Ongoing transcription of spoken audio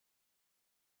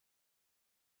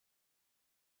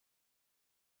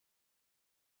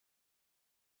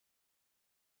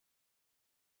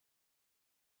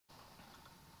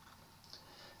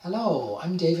Hello,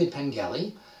 I'm David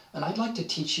Pengelly, and I'd like to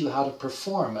teach you how to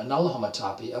perform a null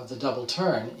homotopy of the double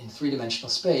turn in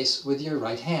three-dimensional space with your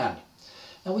right hand.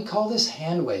 Now we call this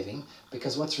hand waving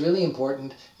because what's really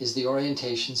important is the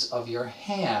orientations of your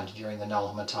hand during the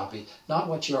null homotopy, not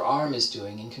what your arm is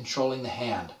doing in controlling the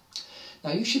hand.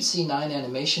 Now you should see 9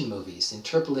 animation movies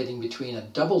interpolating between a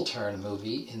double turn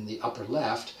movie in the upper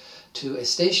left to a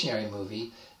stationary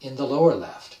movie in the lower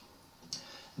left.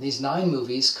 These 9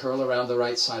 movies curl around the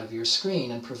right side of your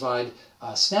screen and provide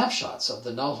snapshots of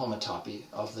the null homotopy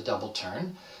of the double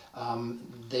turn.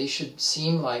 They should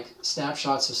seem like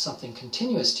snapshots of something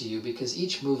continuous to you because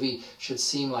each movie should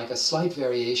seem like a slight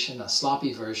variation, a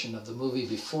sloppy version of the movie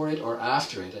before it or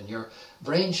after it, and your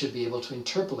brain should be able to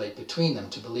interpolate between them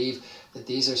to believe that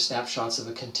these are snapshots of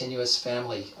a continuous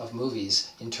family of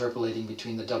movies interpolating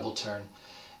between the double turn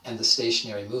and the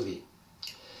stationary movie.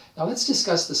 Now let's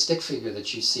discuss the stick figure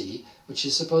that you see, which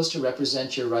is supposed to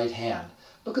represent your right hand.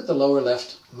 Look at the lower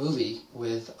left movie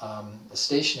with a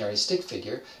stationary stick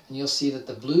figure, and you'll see that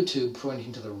the blue tube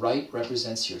pointing to the right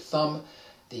represents your thumb.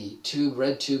 The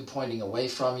red tube pointing away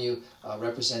from you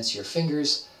represents your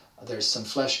fingers. There's some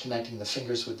flesh connecting the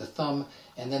fingers with the thumb,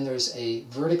 and then there's a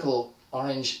vertical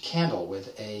orange candle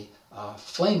with a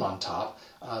flame on top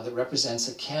that represents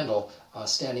a candle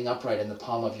standing upright in the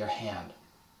palm of your hand.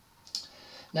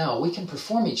 Now, we can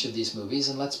perform each of these movies,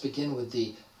 and let's begin with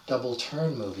the double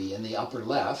turn movie in the upper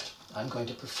left. I'm going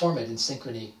to perform it in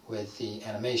synchrony with the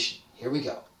animation. Here we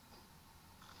go.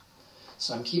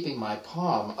 So I'm keeping my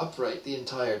palm upright the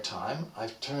entire time.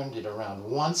 I've turned it around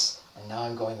once, and now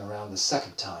I'm going around the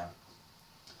second time.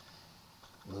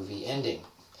 Movie ending.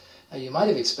 Now, you might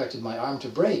have expected my arm to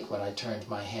break when I turned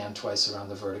my hand twice around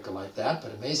the vertical like that,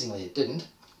 but amazingly it didn't.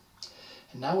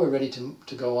 And now we're ready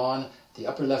to go on. The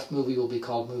upper left movie will be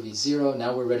called movie 0.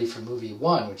 Now we're ready for movie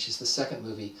 1, which is the second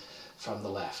movie from the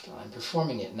left. I'm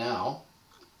performing it now.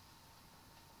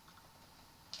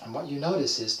 And what you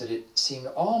notice is that it seemed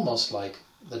almost like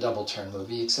the double turn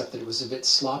movie, except that it was a bit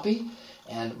sloppy,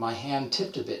 and my hand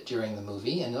tipped a bit during the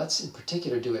movie. And let's in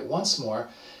particular do it once more.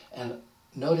 And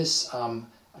notice, in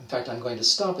fact, I'm going to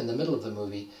stop in the middle of the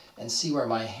movie and see where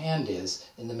my hand is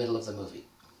in the middle of the movie.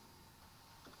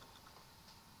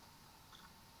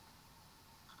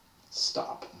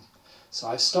 Stop. So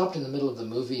I've stopped in the middle of the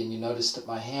movie, and you notice that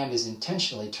my hand is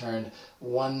intentionally turned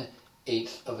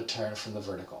 1/8 of a turn from the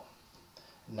vertical.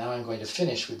 Now I'm going to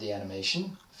finish with the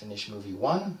animation. Finish movie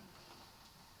 1.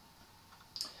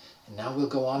 And now we'll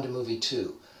go on to movie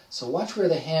 2. So watch where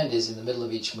the hand is in the middle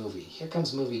of each movie. Here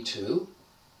comes movie 2.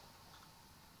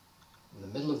 In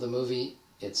the middle of the movie,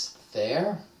 it's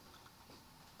there.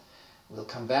 We'll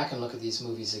come back and look at these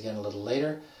movies again a little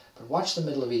later. But watch the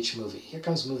middle of each movie. Here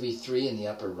comes movie 3 in the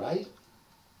upper right.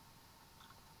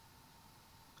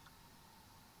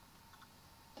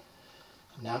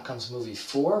 And now comes movie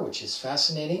 4, which is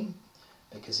fascinating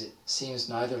because it seems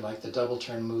neither like the double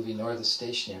turn movie nor the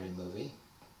stationary movie.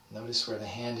 Notice where the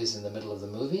hand is in the middle of the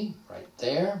movie, right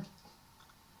there.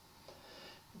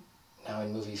 Now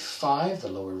in movie 5, the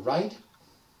lower right.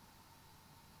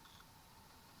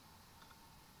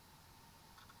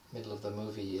 Middle of the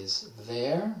movie is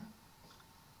there.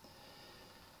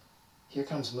 Here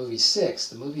comes movie 6.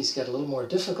 The movies get a little more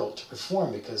difficult to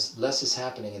perform because less is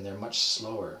happening and they're much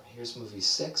slower. Here's movie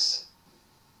 6.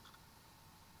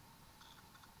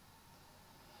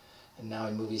 And now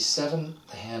in movie 7,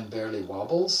 the hand barely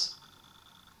wobbles.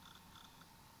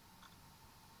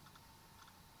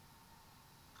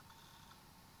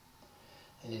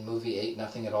 And in movie 8,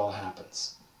 nothing at all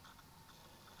happens.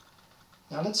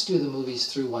 Now let's do the movies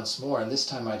through once more, and this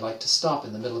time I'd like to stop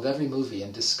in the middle of every movie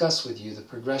and discuss with you the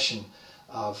progression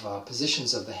of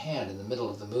positions of the hand in the middle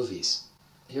of the movies.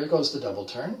 Here goes the double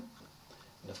turn,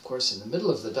 and of course in the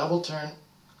middle of the double turn,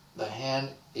 the hand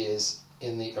is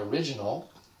in the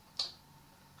original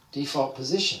default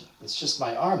position. It's just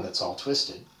my arm that's all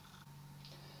twisted.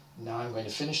 Now I'm going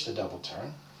to finish the double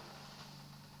turn,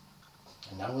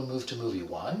 and now we'll move to movie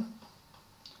 1.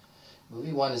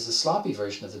 Movie 1 is the sloppy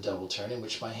version of the double turn in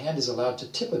which my hand is allowed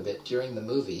to tip a bit during the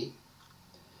movie.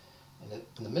 And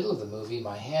in the middle of the movie,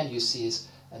 my hand, you see, is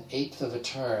 1/8 of a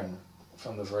turn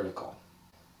from the vertical.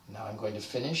 Now I'm going to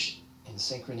finish in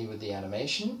synchrony with the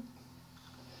animation.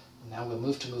 Now we'll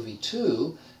move to movie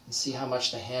 2 and see how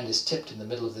much the hand is tipped in the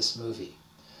middle of this movie.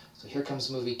 So here comes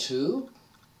movie 2.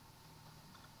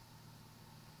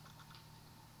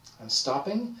 I'm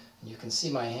stopping, and you can see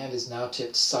my hand is now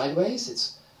tipped sideways.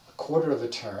 It's 1/4 of a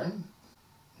turn.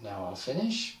 Now I'll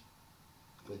finish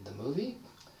with the movie,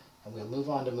 and we'll move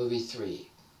on to movie 3.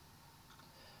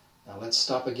 Now let's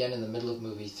stop again in the middle of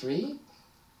movie 3.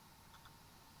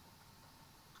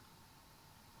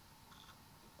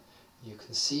 You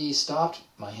can see stopped,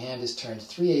 my hand is turned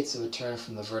 3/8 of a turn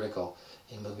from the vertical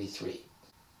in movie 3.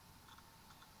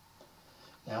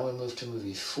 Now we move to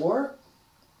movie 4.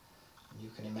 You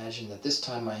can imagine that this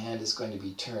time my hand is going to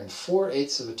be turned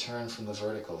 4/8 of a turn from the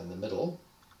vertical in the middle,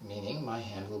 meaning my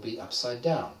hand will be upside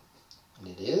down. And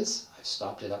it is. I've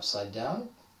stopped it upside down.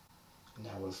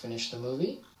 Now we'll finish the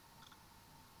movie.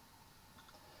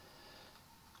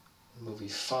 In movie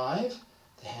 5,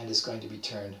 the hand is going to be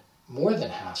turned more than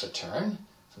half a turn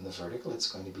from the vertical.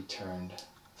 It's going to be turned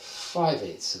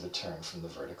 5/8 of a turn from the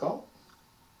vertical.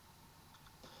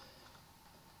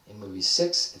 In movie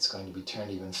 6, it's going to be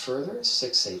turned even further,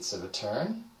 6/8 of a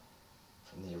turn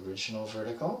from the original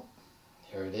vertical.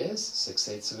 Here it is,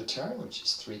 6/8 of a turn, which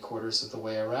is 3/4 of the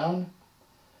way around.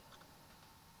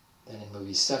 Then in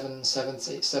movie 7,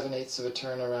 7/8 of a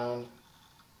turn around,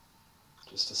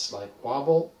 just a slight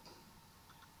wobble.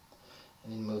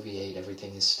 And in movie 8,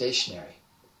 everything is stationary.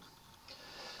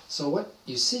 So what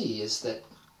you see is that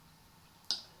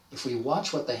if we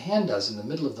watch what the hand does in the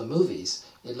middle of the movies,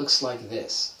 it looks like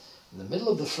this. In the middle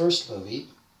of the first movie,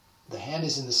 the hand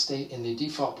is in the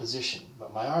default position,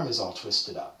 but my arm is all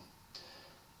twisted up.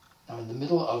 Now in the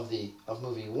middle of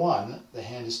movie 1, the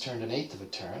hand is turned 1/8 of a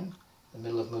turn. In the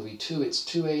middle of movie 2, it's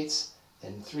 2/8,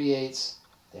 then 3/8,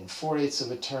 then 4/8 of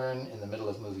a turn. In the middle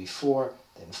of movie 4,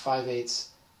 then 5/8,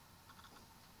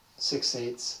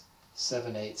 6/8,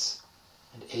 7/8,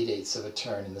 and 8/8 of a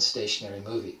turn in the stationary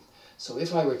movie. So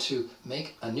if I were to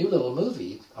make a new little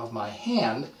movie of my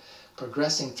hand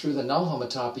progressing through the null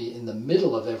homotopy in the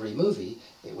middle of every movie,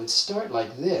 it would start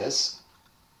like this,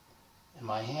 and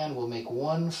my hand will make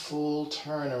one full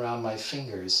turn around my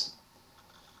fingers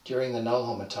during the null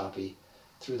homotopy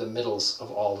through the middles of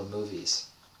all the movies.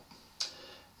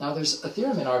 Now there's a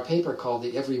theorem in our paper called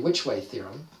the every which way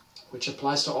theorem, which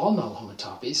applies to all null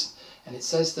homotopies, and it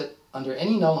says that under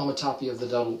any null homotopy of the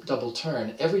double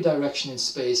turn, every direction in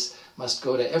space must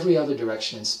go to every other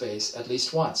direction in space at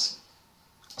least once.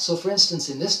 So for instance,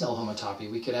 in this null homotopy,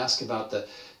 we could ask about the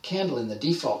candle in the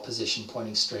default position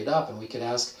pointing straight up, and we could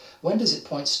ask, when does it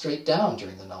point straight down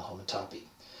during the null homotopy?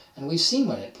 And we've seen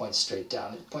when it points straight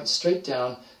down. It points straight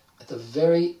down at the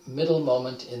very middle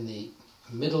moment in the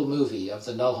middle movie of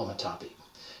the null homotopy.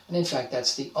 And in fact,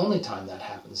 that's the only time that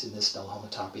happens in this null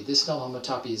homotopy. This null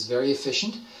homotopy is very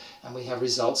efficient, and we have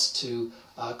results to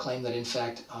claim that in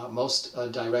fact most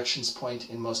directions point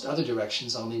in most other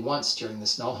directions only once during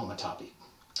this null homotopy.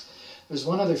 There's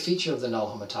one other feature of the null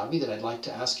homotopy that I'd like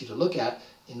to ask you to look at.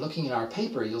 In looking in our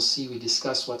paper, you'll see we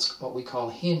discuss what we call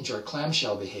hinge or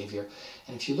clamshell behavior.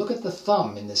 And if you look at the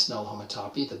thumb in this null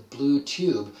homotopy, the blue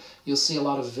tube, you'll see a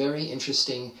lot of very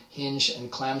interesting hinge and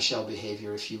clamshell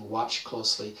behavior if you watch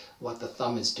closely what the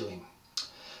thumb is doing.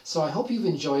 So I hope you've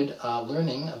enjoyed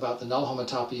learning about the null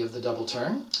homotopy of the double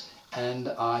turn, and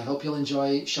I hope you'll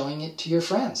enjoy showing it to your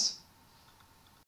friends.